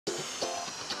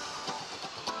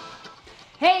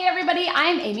Hey everybody,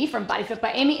 I'm Amy from BodyFit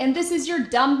by Amy, and this is your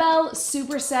dumbbell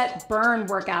superset burn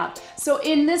workout. So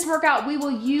in this workout, we will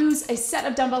use a set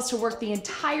of dumbbells to work the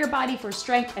entire body for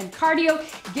strength and cardio,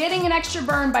 getting an extra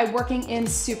burn by working in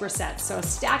supersets. So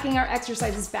stacking our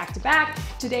exercises back to back,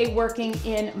 today working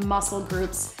in muscle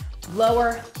groups,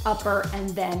 lower, upper,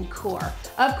 and then core.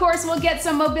 Of course, we'll get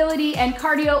some mobility and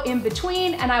cardio in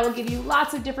between, and I will give you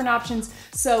lots of different options.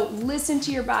 So listen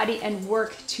to your body and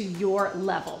work to your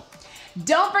level.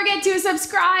 Don't forget to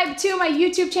subscribe to my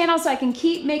YouTube channel so I can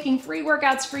keep making free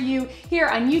workouts for you here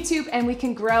on YouTube and we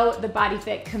can grow the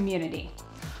BodyFit community.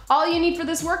 All you need for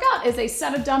this workout is a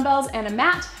set of dumbbells and a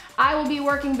mat. I will be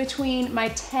working between my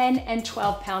 10 and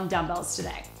 12 pound dumbbells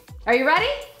today. Are you ready?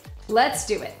 Let's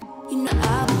do it. You know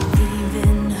I believe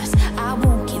in us. I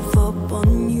won't give up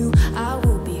on you. I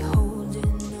will be holding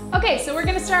on. Okay, so we're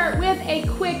gonna start with a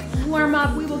quick warm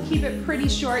up. We will keep it pretty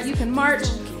short. You can march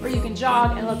or you can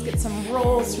jog, and let's get some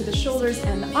rolls through the shoulders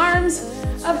and the arms.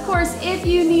 Of course, if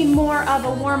you need more of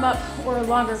a warm up or a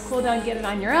longer cool down, get it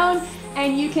on your own.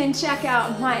 And you can check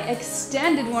out my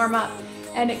extended warm up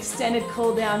and extended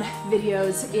cool down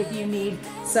videos if you need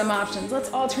some options.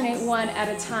 Let's alternate one at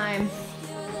a time.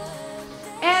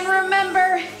 And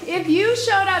remember, if you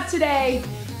showed up today,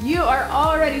 you are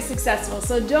already successful.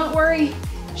 So don't worry,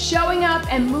 showing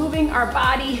up and moving our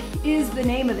body is the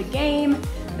name of the game.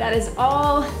 That is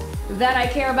all that I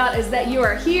care about, is that you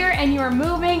are here and you are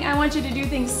moving. I want you to do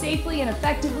things safely and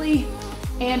effectively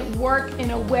and work in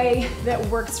a way that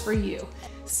works for you.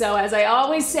 So as I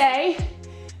always say,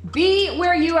 be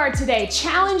where you are today.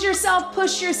 Challenge yourself,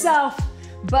 push yourself,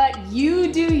 but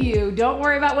you do you. Don't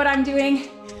worry about what I'm doing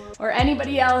or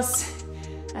anybody else,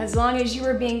 as long as you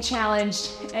are being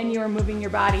challenged and you are moving your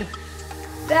body.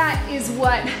 That is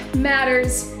what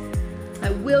matters. I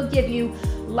will give you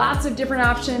lots of different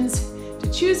options to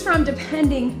choose from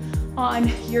depending on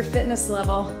your fitness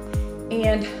level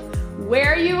and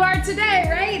where you are today,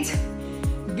 right?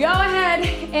 Go ahead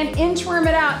and inchworm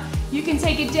it out. You can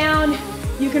take it down,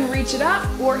 you can reach it up,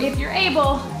 or if you're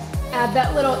able, add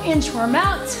that little inchworm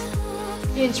out,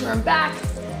 inchworm back.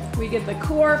 We get the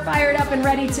core fired up and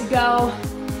ready to go.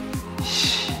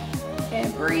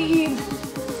 And breathe.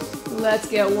 Let's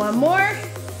get one more.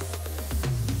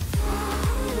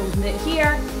 Holding it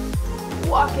here.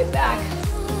 Walk it back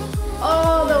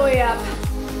all the way up.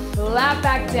 Lap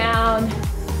back down.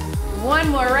 One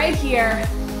more right here.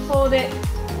 Hold it.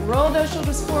 Roll those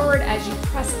shoulders forward as you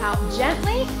press out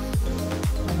gently.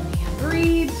 And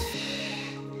breathe.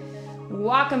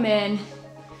 Walk them in.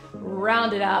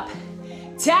 Round it up.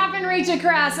 Tap and reach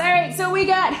across. All right, so we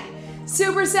got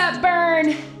superset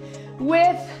burn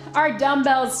with our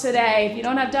dumbbells today. If you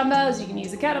don't have dumbbells, you can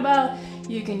use a kettlebell.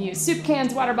 You can use soup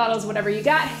cans, water bottles, whatever you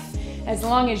got, as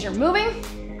long as you're moving.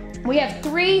 We have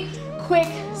 3 quick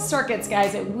circuits,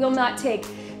 guys. It will not take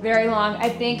very long. I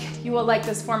think you will like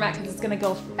this format because it's gonna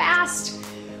go fast.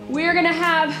 We're gonna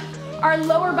have our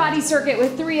lower body circuit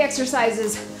with 3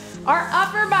 exercises, our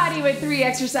upper body with 3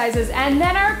 exercises, and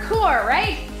then our core,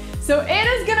 right? So it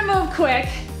is gonna move quick.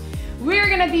 We're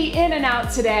gonna be in and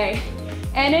out today.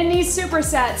 And in these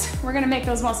supersets, we're gonna make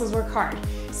those muscles work hard.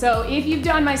 So if you've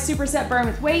done my superset burn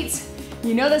with weights,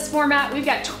 you know this format. We've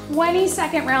got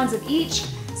 20-second rounds of each,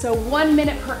 so 1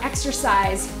 minute per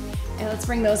exercise. And let's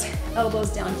bring those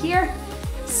elbows down here.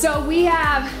 So we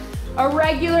have a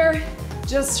regular,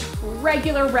 just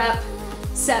regular rep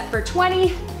set for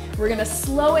 20. We're gonna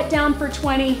slow it down for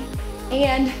 20,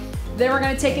 and then we're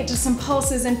gonna take it to some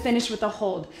pulses and finish with a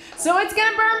hold. So it's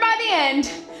gonna burn by the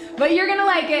end, but you're gonna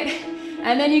like it.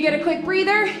 And then you get a quick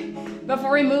breather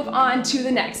before we move on to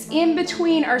the next. In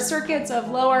between our circuits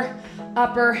of lower,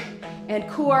 upper, and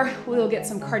core, we will get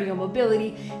some cardio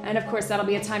mobility. And of course, that'll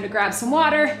be a time to grab some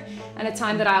water and a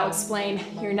time that I'll explain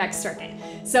your next circuit.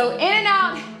 So in and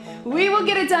out, we will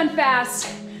get it done fast.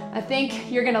 I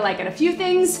think you're gonna like it. A few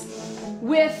things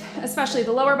with, especially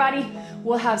the lower body,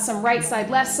 we'll have some right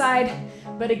side, left side,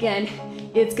 but again,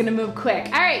 it's gonna move quick.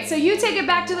 All right, so you take it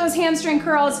back to those hamstring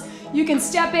curls. You can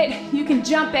step it, you can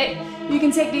jump it, you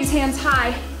can take these hands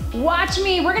high. Watch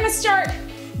me, we're gonna start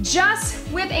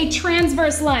just with a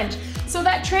transverse lunge. So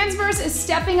that transverse is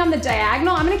stepping on the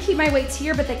diagonal. I'm gonna keep my weights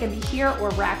here, but they can be here or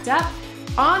racked up.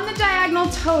 On the diagonal,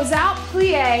 toes out,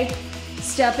 plie,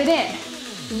 step it in.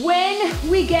 When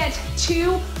we get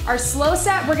to our slow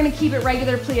set, we're gonna keep it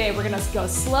regular plie. We're gonna go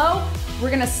slow, we're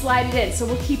gonna slide it in, so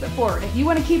we'll keep it forward. If you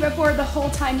wanna keep it forward the whole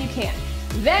time, you can.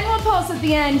 Then we'll pulse at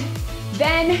the end,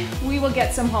 then we will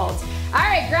get some holds. All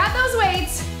right, grab those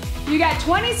weights. You got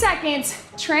 20 seconds,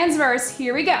 transverse,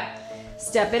 here we go.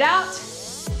 Step it out,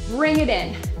 bring it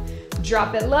in.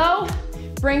 Drop it low,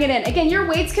 bring it in. Again, your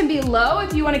weights can be low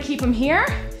if you want to keep them here.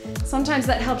 Sometimes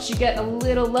that helps you get a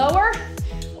little lower,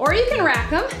 or you can rack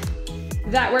them.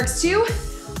 That works too.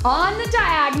 On the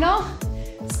diagonal,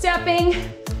 stepping,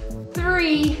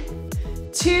 3,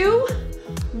 2,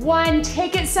 1.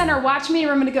 Take it center. Watch me.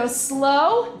 I'm gonna go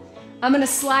slow. I'm gonna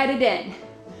slide it in.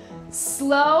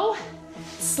 Slow,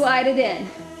 slide it in.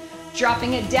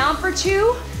 Dropping it down for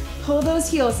 2. Pull those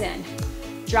heels in.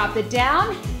 Drop it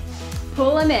down.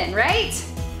 Pull them in, right?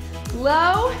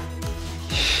 Low.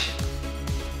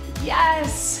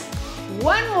 Yes.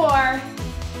 One more.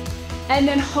 And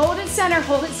then hold it center,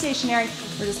 hold it stationary.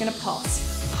 We're just gonna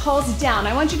pulse. Pulse down.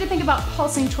 I want you to think about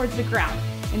pulsing towards the ground.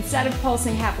 Instead of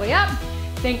pulsing halfway up,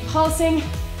 think pulsing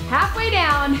halfway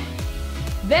down.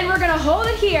 Then we're gonna hold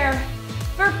it here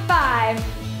for 5,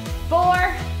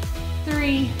 4,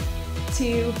 3,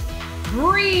 2,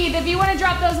 breathe. If you wanna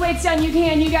drop those weights down, you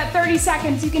can. You got 30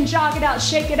 seconds. You can jog it out,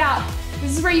 shake it out.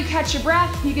 This is where you catch your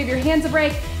breath, you give your hands a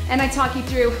break, and I talk you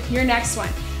through your next one.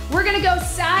 We're gonna go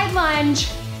side lunge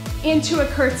into a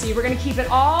curtsy. We're gonna keep it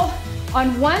all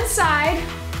on one side,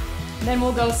 then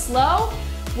we'll go slow,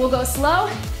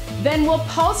 then we'll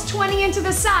pulse 20 into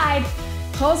the side,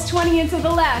 pulse 20 into the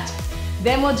left,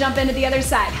 then we'll jump into the other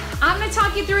side. I'm gonna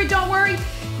talk you through it, don't worry.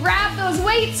 Grab those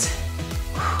weights.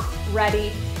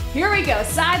 Ready? Here we go,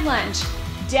 side lunge.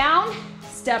 Down,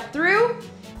 step through,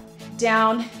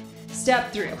 down,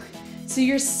 step through. So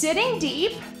you're sitting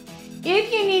deep.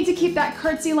 If you need to keep that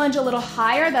curtsy lunge a little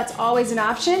higher, that's always an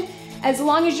option. As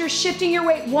long as you're shifting your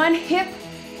weight one hip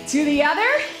to the other,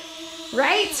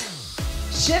 right?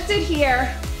 Shift it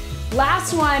here.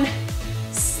 Last one,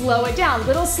 slow it down, a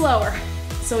little slower.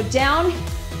 So down,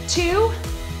 2,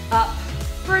 up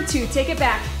for 2. Take it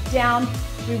back, down.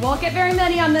 We won't get very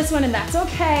many on this one, and that's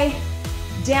okay.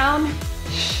 Down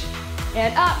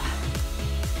and up,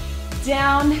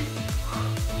 down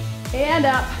and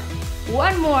up.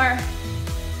 One more.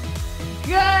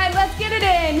 Good, let's get it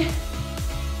in.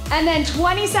 And then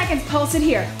 20 seconds, pulse it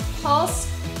here. Pulse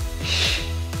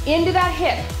into that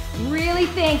hip. Really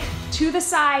think to the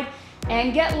side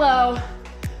and get low.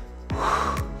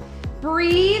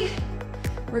 Breathe.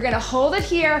 We're gonna hold it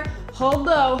here, hold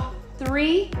low.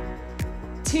 3,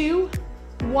 2,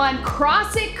 1.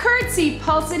 Cross it, curtsy,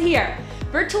 pulse it here.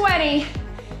 For 20,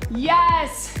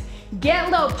 yes.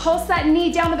 Get low, pulse that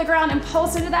knee down to the ground and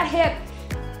pulse into that hip.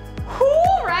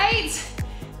 Whoo, right?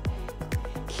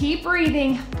 Keep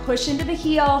breathing, push into the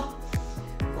heel.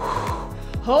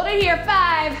 Hold it here,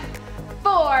 5,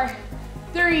 4,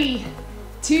 3,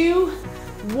 2,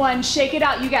 1. Shake it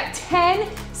out. You got 10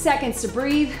 seconds to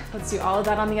breathe. Let's do all of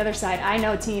that on the other side. I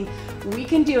know, team, we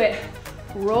can do it.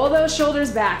 Roll those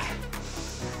shoulders back.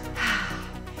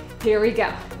 Here we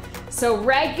go. So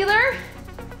regular,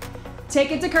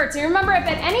 take it to curtsy. Remember, if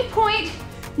at any point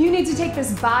you need to take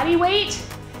this body weight,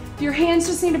 if your hands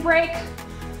just need a break,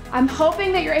 I'm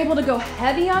hoping that you're able to go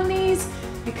heavy on these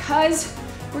because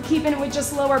we're keeping it with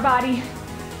just lower body.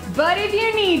 But if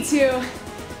you need to,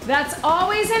 that's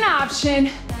always an option.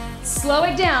 Slow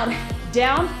it down.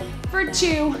 Down for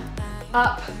 2,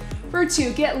 up for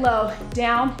 2. Get low,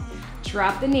 down,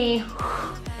 drop the knee.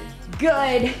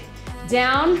 Good.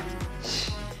 Down,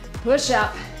 push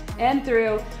up and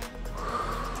through.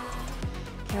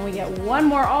 Can we get one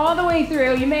more all the way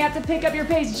through? You may have to pick up your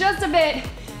pace just a bit.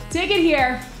 Take it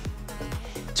here.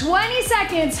 20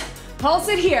 seconds, pulse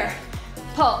it here.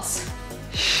 Pulse.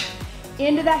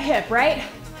 Into that hip, right?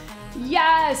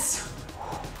 Yes.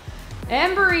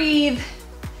 And breathe.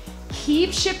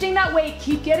 Keep shifting that weight,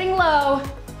 keep getting low.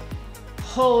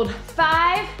 Hold,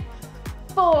 5,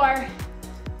 4,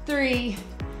 3,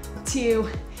 2.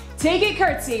 Take it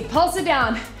curtsy, pulse it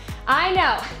down. I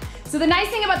know. So the nice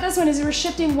thing about this one is we're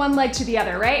shifting one leg to the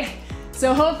other, right?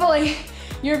 So hopefully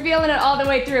you're feeling it all the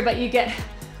way through, but you get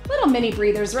little mini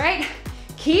breathers, right?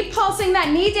 Keep pulsing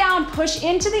that knee down, push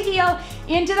into the heel,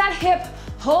 into that hip.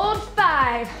 Hold,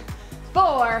 5,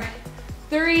 4,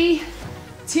 3,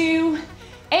 2,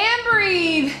 and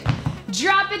breathe.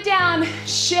 Drop it down,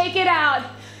 shake it out.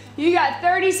 You got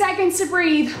 30 seconds to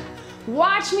breathe.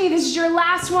 Watch me, this is your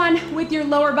last one with your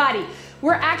lower body.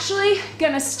 We're actually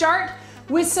gonna start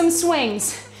with some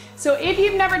swings. So if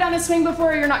you've never done a swing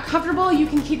before or you're not comfortable, you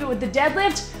can keep it with the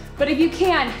deadlift, but if you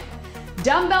can,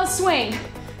 dumbbell swing.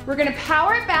 We're gonna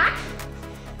power it back.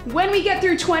 When we get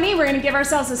through 20, we're gonna give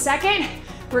ourselves a second.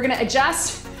 We're gonna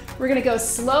adjust. We're gonna go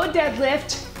slow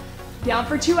deadlift, down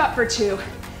for 2, up for 2.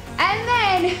 And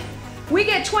then we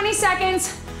get 20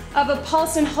 seconds of a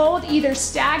pulse and hold, either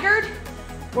staggered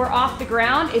or off the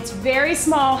ground. It's very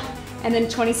small, and then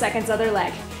 20 seconds other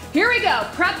leg. Here we go,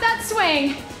 prep that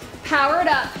swing, power it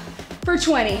up for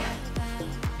 20.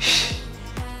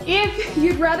 If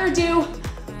you'd rather do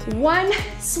one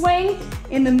swing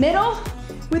in the middle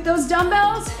with those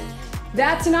dumbbells,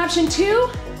 that's an option too.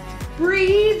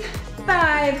 Breathe.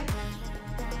 5,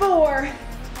 4,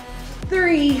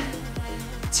 3,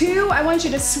 2. I want you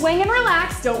to swing and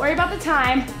relax. Don't worry about the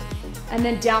time. And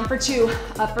then down for 2,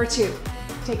 up for 2.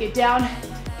 Take it down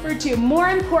for 2. More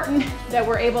important that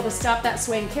we're able to stop that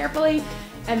swing carefully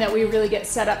and that we really get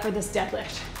set up for this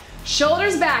deadlift.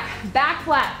 Shoulders back, back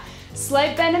flat.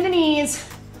 Slight bend in the knees.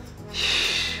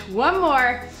 One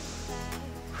more.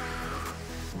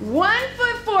 1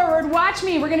 foot forward, watch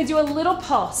me. We're gonna do a little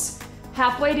pulse.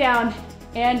 Halfway down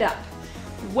and up.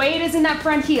 Weight is in that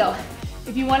front heel.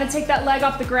 If you wanna take that leg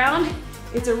off the ground,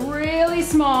 it's a really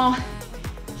small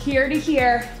here to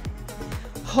here.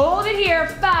 Hold it here,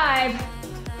 5,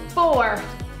 4,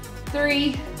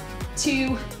 3,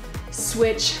 2,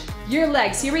 switch your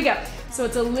legs. Here we go. So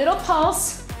it's a little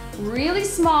pulse, really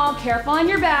small, careful on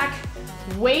your back.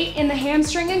 Weight in the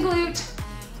hamstring and glute.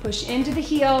 Push into the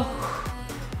heel.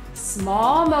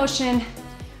 Small motion.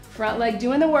 Front leg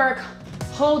doing the work.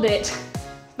 Hold it.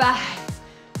 5,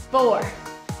 4,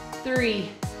 3,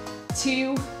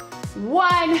 2,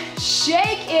 1.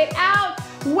 Shake it out.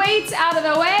 Weights out of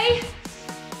the way.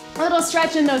 A little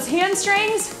stretch in those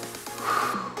hamstrings.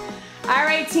 All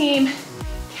right, team.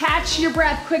 Catch your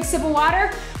breath. Quick sip of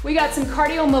water. We got some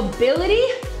cardio mobility.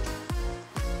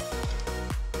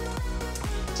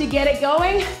 To get it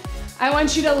going, I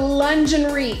want you to lunge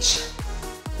and reach,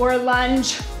 or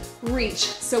lunge, reach.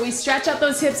 So we stretch out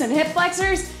those hips and hip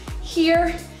flexors,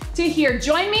 here to here.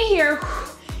 Join me here.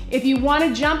 If you want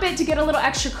to jump it to get a little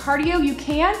extra cardio, you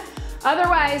can.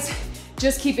 Otherwise,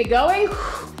 just keep it going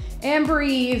and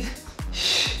breathe,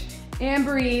 and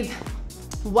breathe.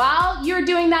 While you're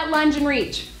doing that lunge and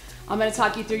reach, I'm gonna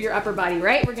talk you through your upper body,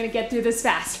 right? We're gonna get through this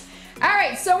fast. All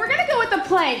right, so we're gonna go with the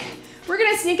plank. We're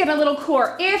gonna sneak in a little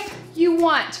core. If you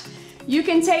want, you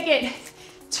can take it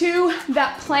to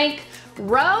that plank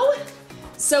row.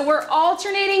 So we're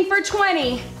alternating for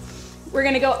 20. We're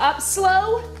gonna go up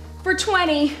slow for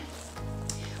 20.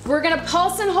 We're gonna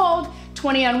pulse and hold,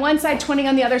 20 on one side, 20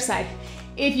 on the other side.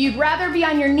 If you'd rather be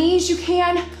on your knees, you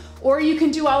can, or you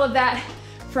can do all of that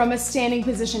from a standing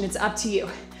position. It's up to you.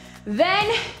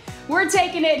 Then we're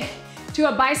taking it to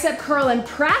a bicep curl and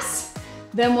press.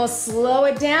 Then we'll slow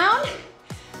it down.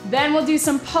 Then we'll do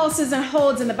some pulses and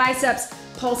holds in the biceps,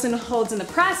 pulse and holds in the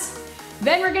press.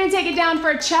 Then we're gonna take it down for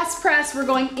a chest press. We're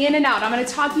going in and out. I'm gonna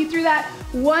talk you through that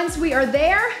once we are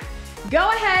there. Go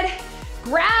ahead,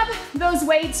 grab those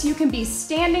weights. You can be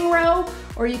standing row,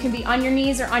 or you can be on your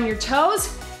knees or on your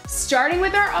toes. Starting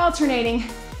with our alternating,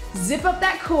 zip up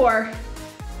that core.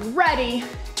 Ready,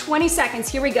 20 seconds,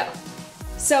 here we go.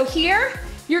 So here,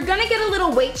 you're gonna get a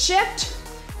little weight shift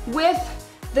with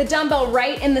the dumbbell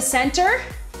right in the center,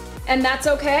 and that's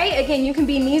okay. Again, you can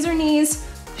be knees or knees.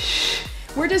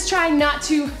 We're just trying not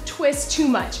to twist too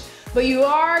much, but you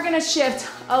are gonna shift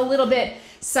a little bit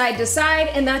side to side,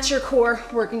 and that's your core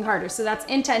working harder. So that's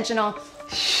intentional.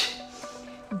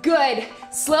 Good.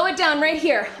 Slow it down right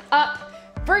here. Up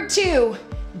for 2,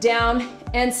 down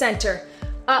and center.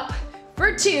 Up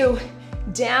for 2,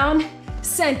 down,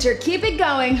 center. Keep it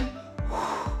going.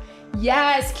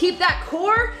 Yes, keep that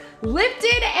core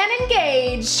lifted and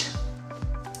engaged.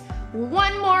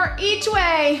 One more each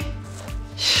way.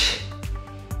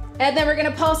 And then we're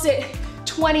gonna pulse it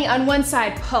 20 on one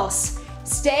side, pulse.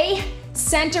 Stay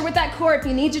center with that core. If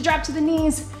you need to drop to the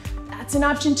knees, that's an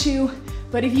option too.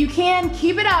 But if you can,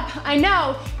 keep it up. I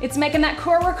know it's making that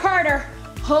core work harder.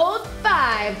 Hold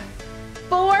 5,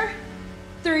 4,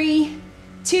 3,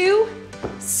 2,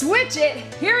 switch it.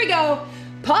 Here we go.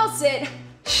 Pulse it.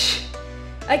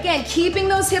 Again, keeping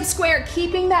those hips square,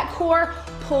 keeping that core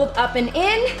pulled up and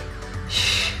in.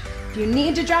 If you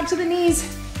need to drop to the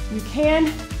knees, you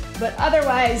can, but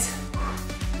otherwise,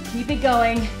 keep it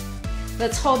going.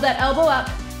 Let's hold that elbow up.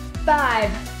 5,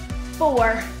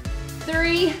 4,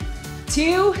 3,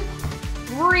 2,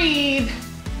 breathe.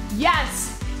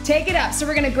 Yes, take it up. So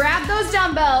we're gonna grab those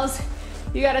dumbbells.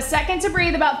 You got a second to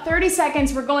breathe, about 30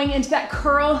 seconds. We're going into that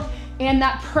curl and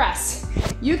that press.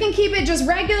 You can keep it just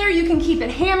regular, you can keep it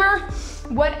hammer,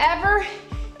 whatever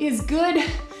is good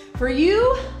for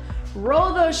you.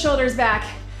 Roll those shoulders back.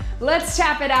 Let's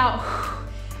tap it out.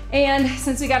 And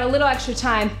since we got a little extra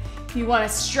time, you wanna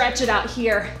stretch it out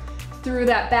here through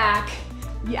that back.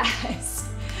 Yes.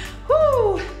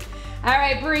 Whoo. All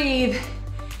right, breathe.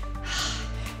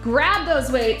 Grab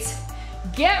those weights.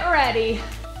 Get ready.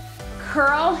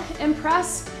 Curl and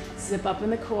press. Zip up in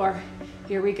the core.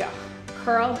 Here we go.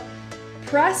 Curl,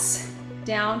 press,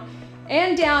 down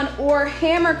and down, or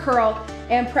hammer curl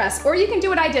and press. Or you can do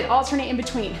what I did, alternate in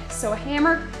between. So a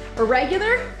hammer, a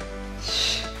regular,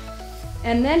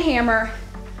 and then hammer,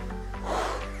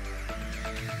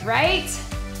 right?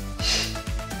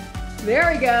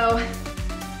 There we go.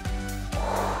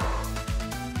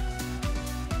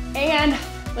 And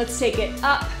let's take it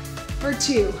up for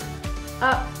 2,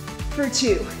 up for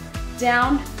 2,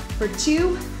 down for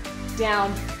 2,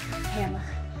 down, hammer.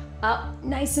 Up,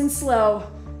 nice and slow.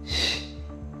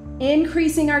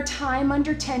 Increasing our time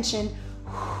under tension.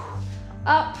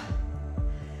 Up,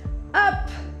 up,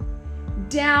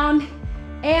 down,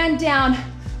 and down.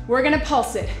 We're gonna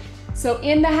pulse it. So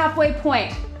in the halfway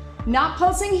point, not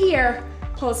pulsing here,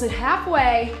 pulse it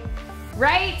halfway,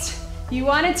 right? You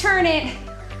wanna turn it.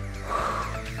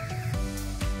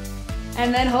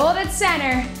 And then hold it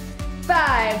center.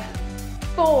 5,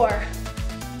 4,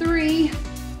 3,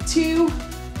 2,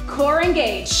 core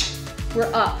engage.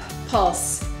 We're up,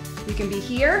 pulse. You can be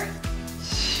here,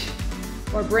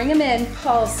 or bring them in,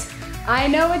 pulse. I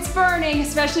know it's burning,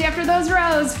 especially after those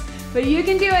rows, but you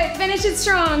can do it, finish it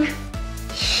strong.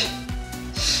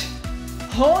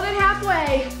 Hold it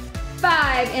halfway.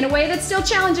 5, in a way that's still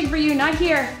challenging for you, not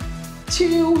here.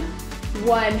 2,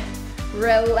 1,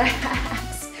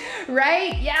 relax.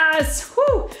 Right? Yes.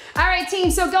 Whew. All right, team,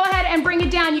 so go ahead and bring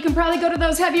it down. You can probably go to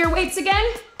those heavier weights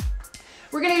again.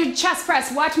 We're gonna do chest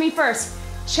press. Watch me first.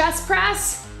 Chest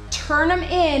press, turn them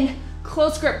in,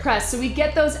 close grip press, so we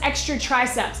get those extra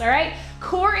triceps, all right?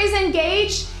 Core is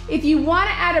engaged. If you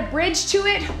wanna add a bridge to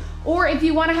it, or if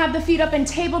you wanna have the feet up in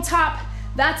tabletop,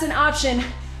 that's an option.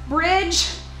 Bridge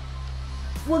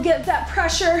will get that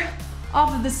pressure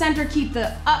off of the center, keep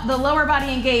the lower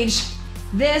body engaged.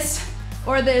 This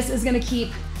or this is gonna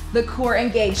keep the core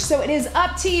engaged. So it is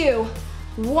up to you.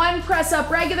 1 press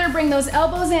up regular, bring those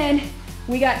elbows in.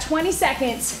 We got 20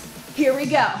 seconds. Here we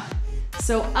go.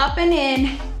 So up and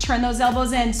in, turn those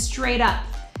elbows in, straight up,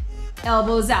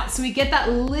 elbows out. So we get that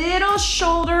little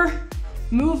shoulder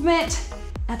movement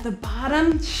at the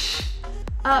bottom,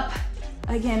 up.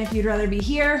 Again, if you'd rather be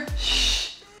here,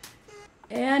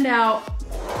 and out.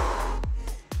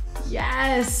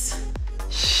 Yes.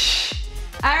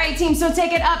 All right, team, so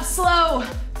take it up slow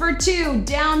for 2,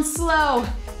 down slow,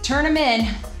 turn them in,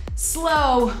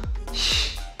 slow,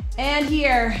 and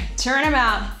here, turn them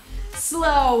out,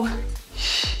 slow,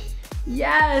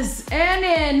 yes, and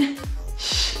in,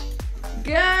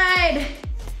 good,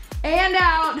 and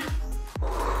out,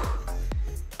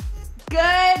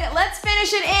 good, let's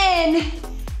finish it in,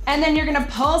 and then you're gonna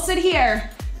pulse it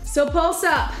here, so pulse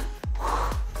up,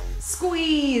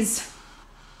 squeeze,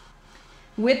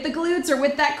 with the glutes or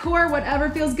with that core, whatever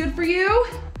feels good for you.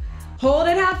 Hold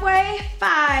it halfway.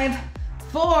 5,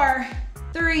 4,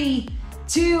 3,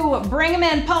 2, bring them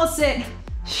in, pulse it.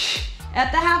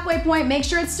 At the halfway point, make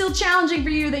sure it's still challenging for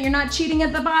you, that you're not cheating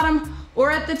at the bottom or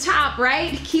at the top,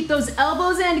 right? Keep those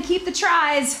elbows in to keep the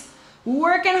tris.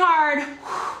 Working hard.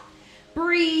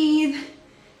 Breathe.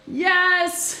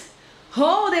 Yes.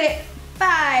 Hold it.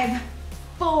 5,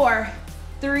 4,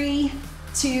 3,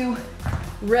 2,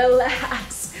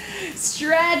 relax.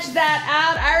 Stretch that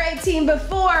out. All right, team,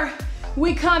 before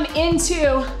we come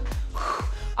into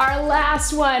our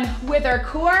last one with our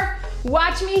core,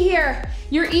 watch me here.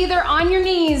 You're either on your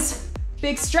knees,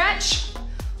 big stretch,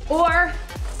 or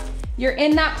you're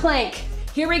in that plank.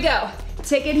 Here we go.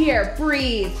 Take it here,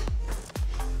 breathe.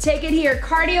 Take it here,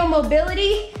 cardio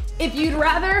mobility. If you'd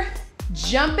rather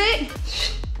jump it,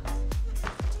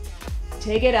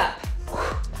 take it up.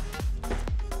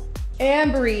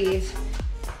 And breathe.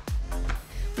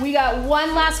 We got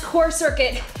one last core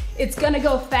circuit. It's gonna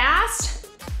go fast.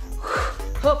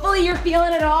 Hopefully you're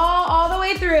feeling it all the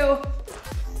way through.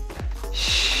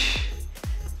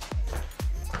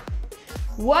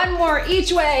 One more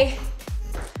each way.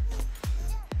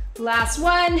 Last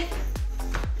one.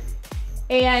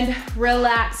 And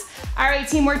relax. All right,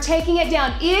 team, we're taking it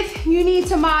down. If you need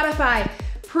to modify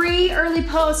pre, early,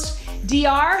 post,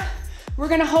 DR, we're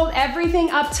gonna hold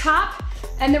everything up top,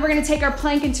 and then we're gonna take our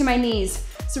plank into my knees.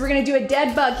 So we're gonna do a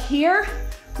dead bug here.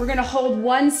 We're gonna hold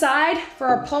one side for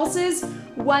our pulses,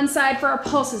 one side for our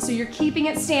pulses. So you're keeping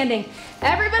it standing.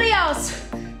 Everybody else,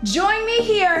 join me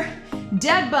here.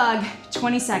 Dead bug,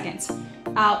 20 seconds,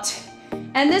 out.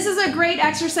 And this is a great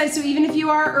exercise, so even if you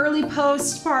are early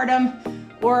postpartum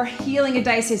or healing a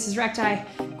diastasis recti,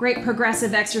 great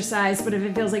progressive exercise, but if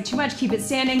it feels like too much, keep it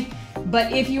standing.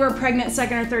 But if you are pregnant,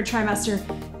 2nd or 3rd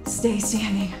trimester, stay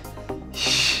standing.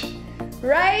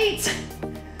 Right?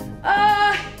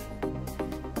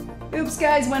 Oops,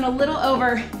 guys, went a little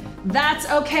over. That's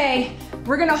okay.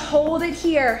 We're gonna hold it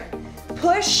here.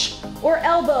 Push or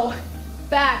elbow,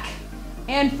 back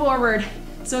and forward.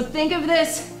 So think of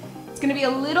this, it's gonna be a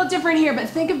little different here, but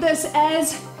think of this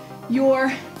as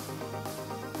your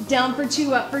down for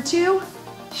 2, up for 2.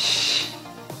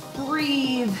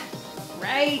 Breathe,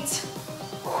 right?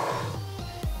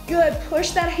 Good,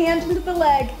 push that hand into the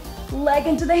leg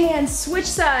into the hand, switch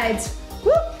sides.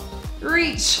 Whoop,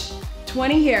 reach,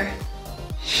 20 here.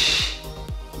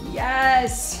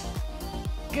 Yes,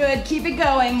 good, keep it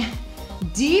going.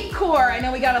 Deep core, I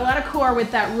know we got a lot of core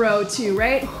with that row too,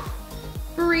 right?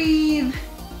 Breathe,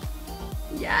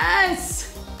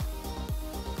 yes.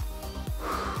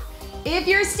 If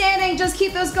you're standing, just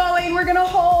keep those going. We're gonna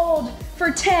hold for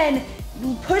 10.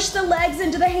 Push the legs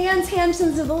into the hands, hands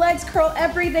into the legs, curl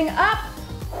everything up.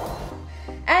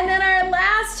 And then our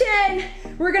last 10,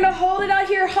 we're gonna hold it out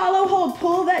here, hollow hold,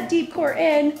 pull that deep core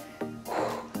in.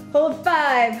 Hold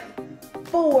 5,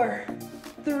 4,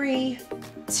 3,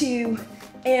 2,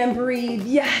 and breathe,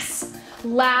 yes.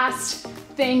 Last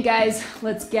thing, guys,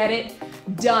 let's get it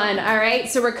done, all right?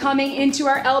 So we're coming into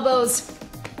our elbows.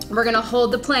 We're gonna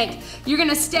hold the plank. You're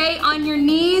gonna stay on your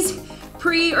knees,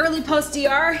 early post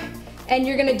DR, and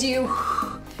you're gonna do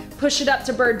push it up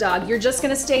to bird dog. You're just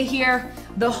gonna stay here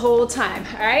the whole time,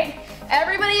 all right?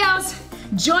 Everybody else,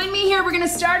 join me here. We're gonna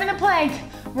start in the plank.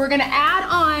 We're gonna add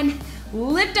on,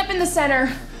 lift up in the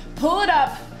center, pull it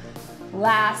up.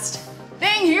 Last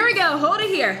thing, here we go, hold it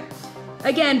here.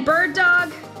 Again, bird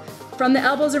dog, from the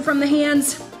elbows or from the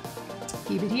hands.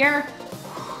 Keep it here.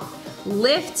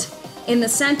 Lift in the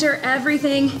center,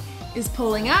 everything is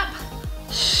pulling up.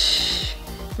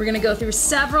 We're gonna go through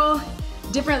several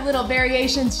different little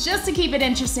variations just to keep it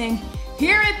interesting.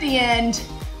 Here at the end,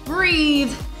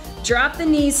 breathe, drop the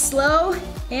knees slow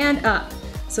and up.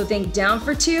 So think down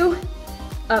for 2,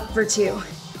 up for 2.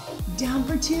 Down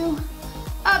for 2,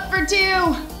 up for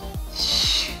 2.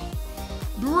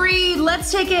 Breathe,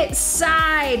 let's take it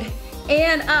side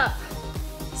and up.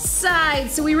 Side,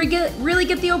 so we really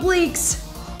get the obliques.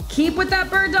 Keep with that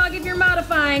bird dog if you're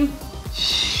modifying.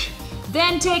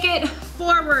 Then take it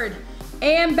forward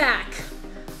and back.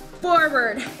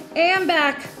 Forward and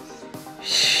back.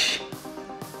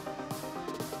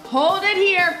 Hold it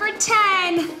here for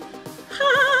 10.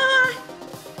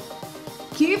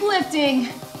 Keep lifting.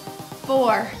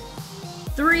 4,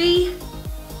 3,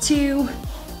 2,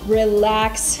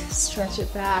 relax, stretch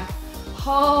it back.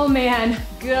 Oh man,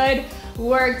 good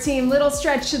work, team. Little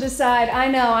stretch to the side. I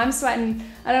know, I'm sweating.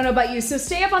 I don't know about you. So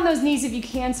stay up on those knees if you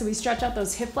can, so we stretch out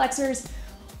those hip flexors.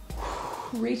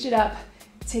 Reach it up,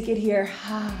 take it here.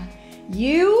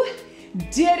 You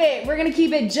did it. We're gonna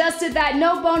keep it just at that,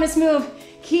 no bonus move.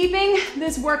 Keeping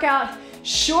this workout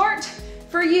short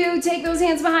for you. Take those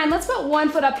hands behind. Let's put one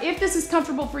foot up if this is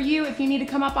comfortable for you. If you need to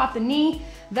come up off the knee,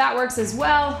 that works as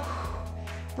well.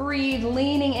 Breathe,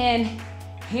 leaning in,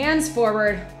 hands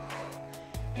forward,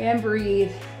 and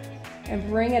breathe, and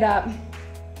bring it up.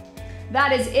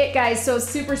 That is it, guys. So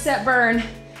superset burn.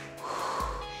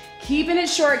 Keeping it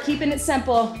short, keeping it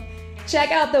simple.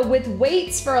 Check out the with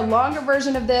weights for a longer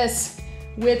version of this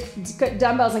with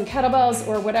dumbbells and kettlebells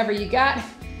or whatever you got.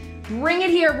 Bring it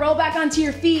here, roll back onto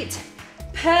your feet.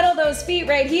 Pedal those feet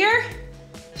right here.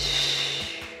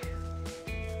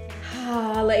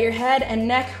 Let your head and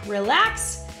neck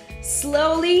relax.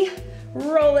 Slowly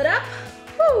roll it up.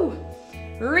 Woo.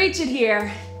 Reach it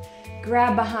here.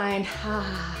 Grab behind.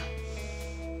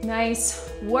 Nice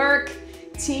work,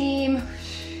 team.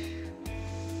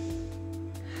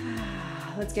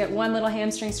 Let's get one little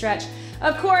hamstring stretch.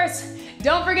 Of course,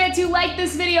 don't forget to like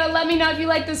this video. Let me know if you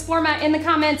like this format in the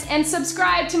comments and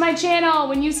subscribe to my channel.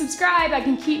 When you subscribe, I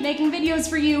can keep making videos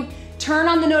for you. Turn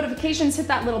on the notifications, hit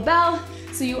that little bell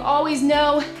so you always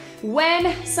know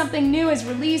when something new is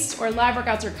released or live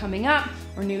workouts are coming up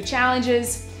or new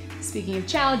challenges. Speaking of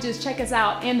challenges, check us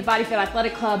out in the BodyFit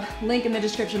Athletic Club, link in the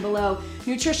description below.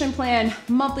 Nutrition plan,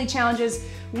 monthly challenges,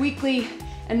 weekly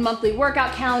and monthly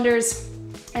workout calendars,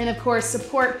 and of course,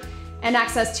 support and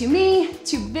access to me,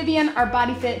 to Vivian, our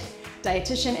BodyFit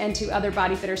dietitian, and to other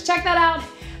BodyFitters. Check that out,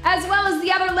 as well as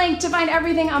the other link to find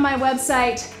everything on my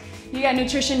website. You got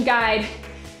nutrition guide,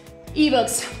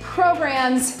 ebooks,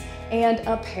 programs, and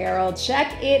apparel.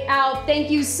 Check it out. Thank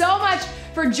you so much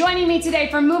for joining me today,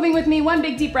 for moving with me. One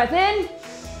big deep breath in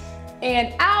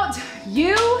and out.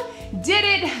 You did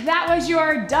it. That was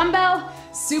your dumbbell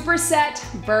superset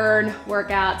burn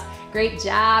workout. Great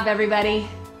job, everybody.